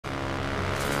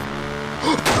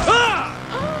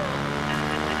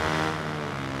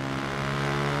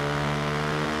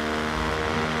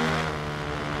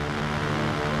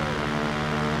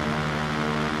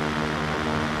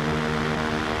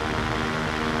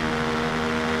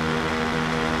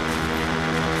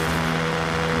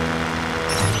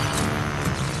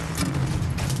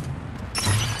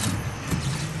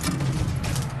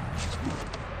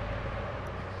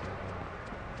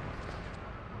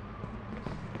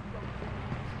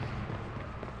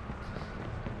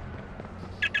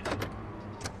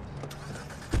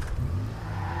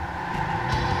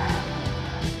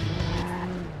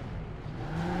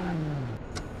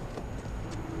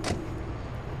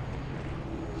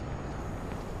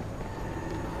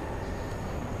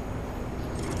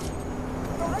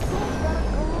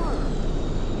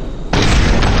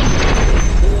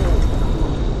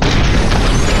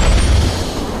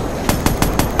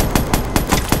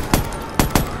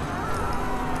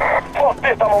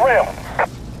fist, I'm a ram.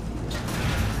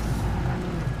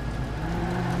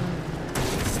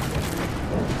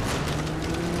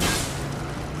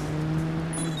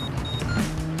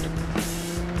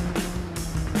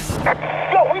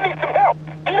 Yo, we need some help.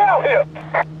 Get out here.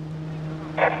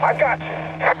 I got you.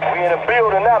 We in a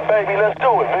building now, baby. Let's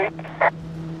do it, B.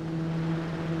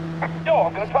 Yo,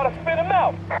 I'm gonna try to spit him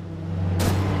out.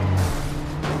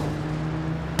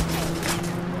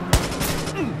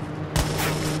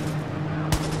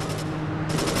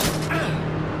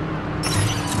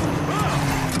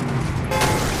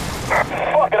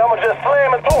 Fuck it, I'ma just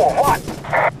slam into him. Watch.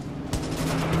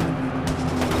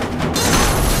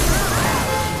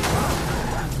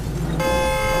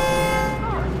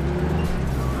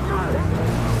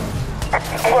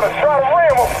 I'm gonna try to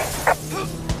ram him.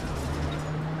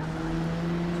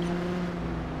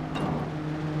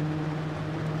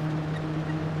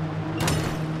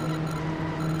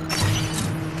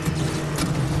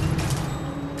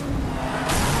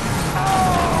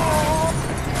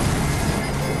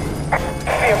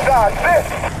 See him dodge this.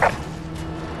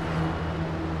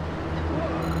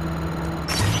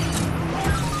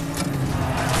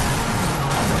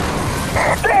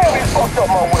 Damn, he fucked up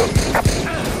my whip.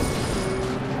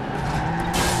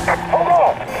 Hold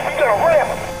on! We gotta ram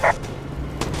him!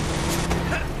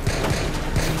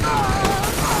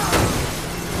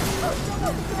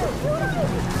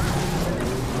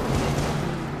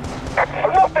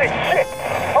 Enough of this shit!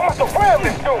 I'm about to ram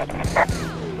this dude!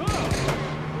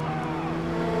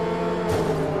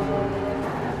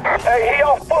 Hey, he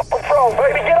on foot patrol,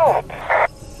 baby! Get on him!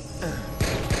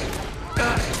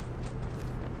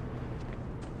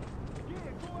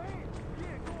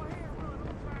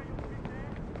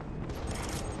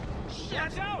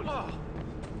 Shut out! Oh.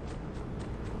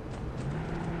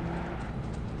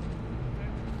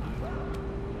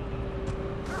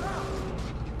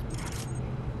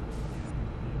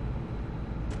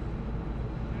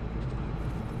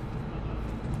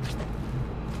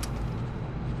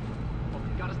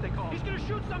 Gotta stay calm. He's gonna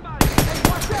shoot somebody! Hey,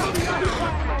 watch out! He's going!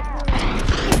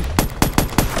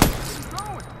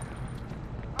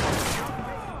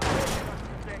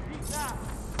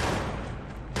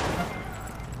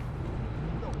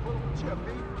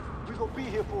 We gonna be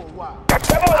here for a while. That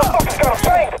motherfucker's got a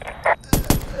finger!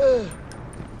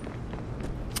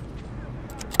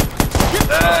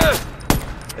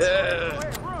 Go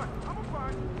ahead, run. I'm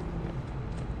fine.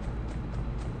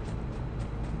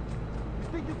 You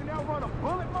think you can outrun a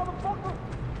bullet, motherfucker?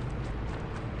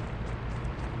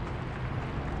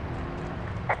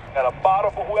 And a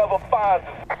bottle for whoever finds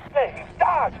us. Hey, he's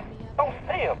dodging. Don't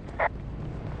see him.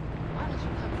 Why don't you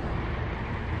come down?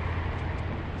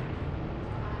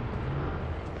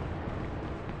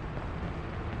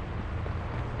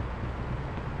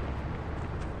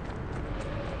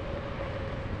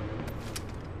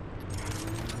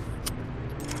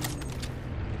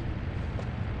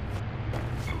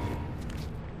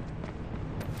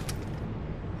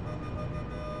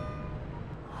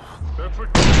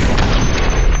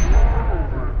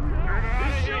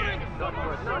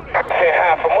 Can't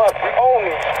hide from us. We own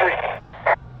these streets.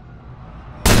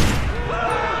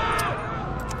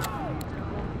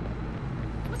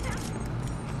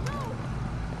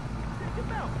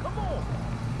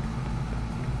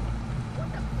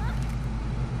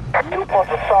 You bunch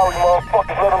of sorry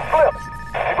motherfuckers, let them flip.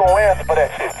 You gonna answer for that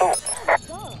shit, too.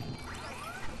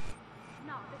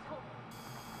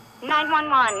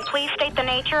 911, please state the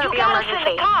nature of You your gotta send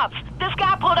emergency. the cops. This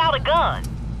guy pulled out a gun.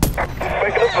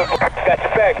 Making us look got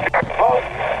your back. Boss,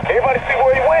 everybody see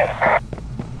where he went?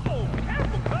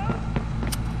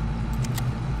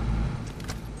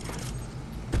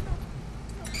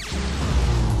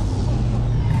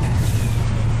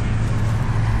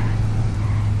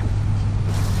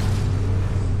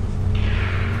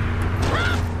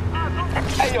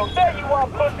 Hey, yo, there you are,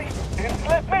 pussy. Didn't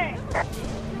slip me.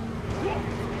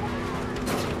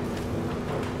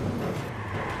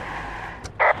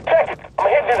 Check it. I'm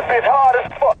hitting this bitch hard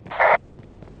as fuck.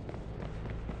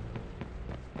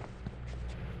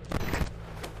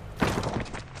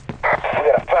 We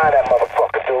gotta find that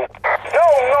motherfucker, dude. No!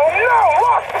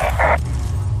 Lost!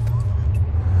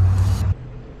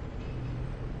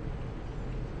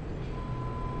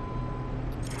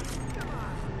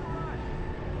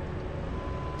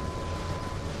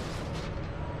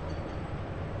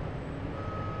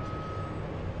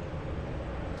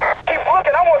 Keep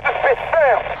looking, I want this bitch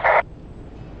found.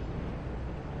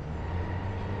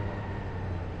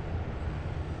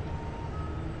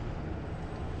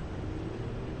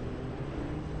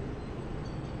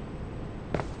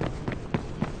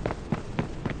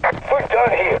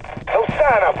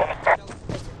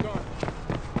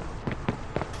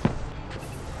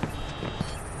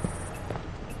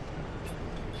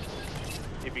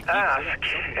 Ask,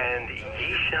 and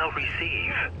ye shall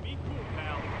receive. Be cool,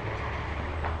 pal.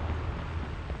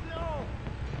 No!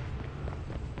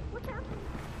 What's happening?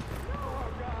 No!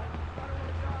 Oh, God. I don't want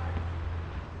to die.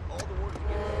 All the work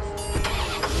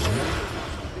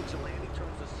some vigilante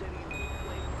turns the city into a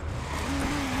flame.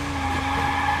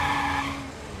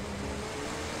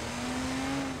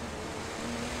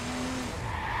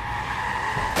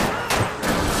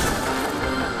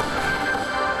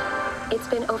 It's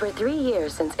been over 3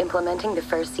 years since implementing the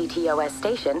first CTOS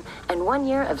station and 1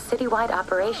 year of citywide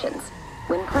operations.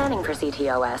 When planning for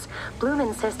CTOS, Bloom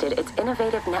insisted its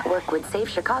innovative network would save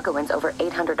Chicagoans over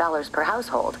 $800 per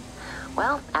household.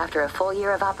 Well, after a full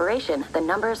year of operation, the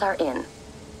numbers are in.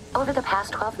 Over the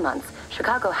past 12 months,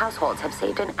 Chicago households have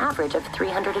saved an average of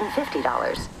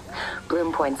 $350.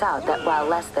 Bloom points out that while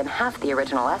less than half the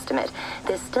original estimate,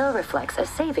 this still reflects a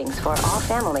savings for all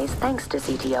families thanks to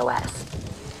CTOS.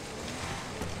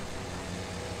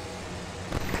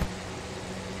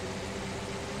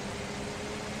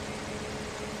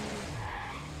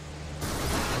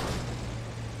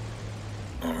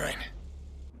 All right.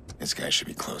 This guy should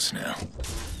be close now.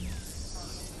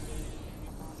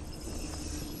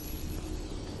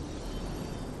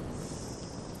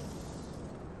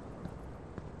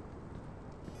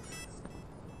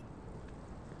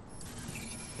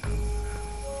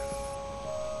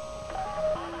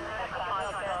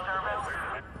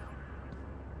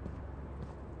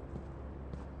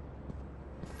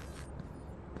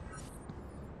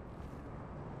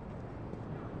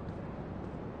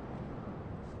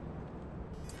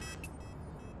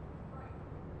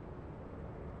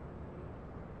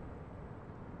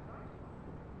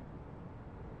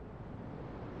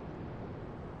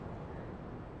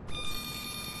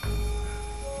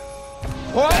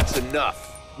 That's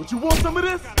enough. Would you want some of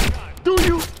this? Do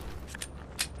you?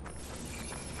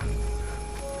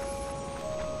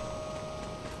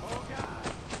 Oh,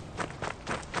 God.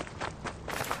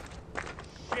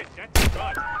 Shit, that's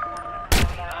good.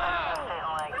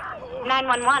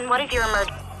 911, what is your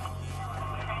emergency?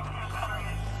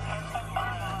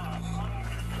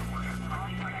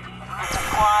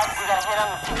 Squad, we got a hit on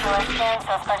the CTOS scan.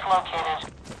 Suspect located.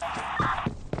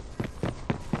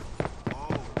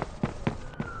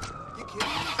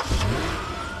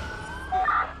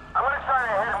 I'm gonna try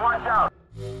to hit him. Watch out.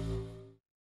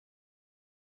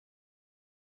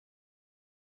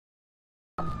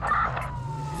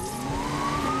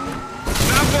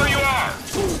 Stop where you are.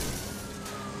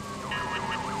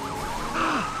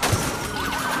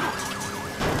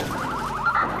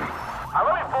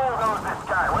 Let me bulldoze this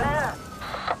guy, will you?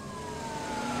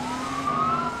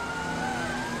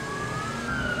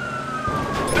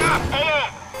 Stop! Hey!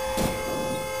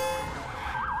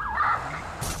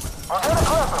 We're gonna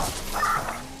clip him.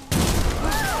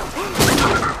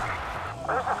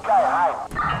 Where's this guy hiding?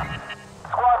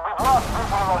 Squad, we've lost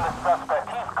visual on this suspect.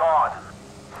 He's gone.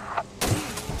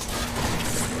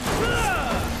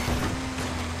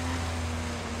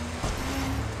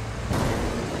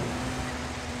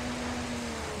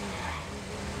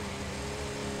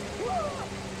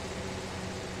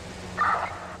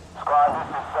 Squad, this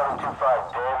is 725.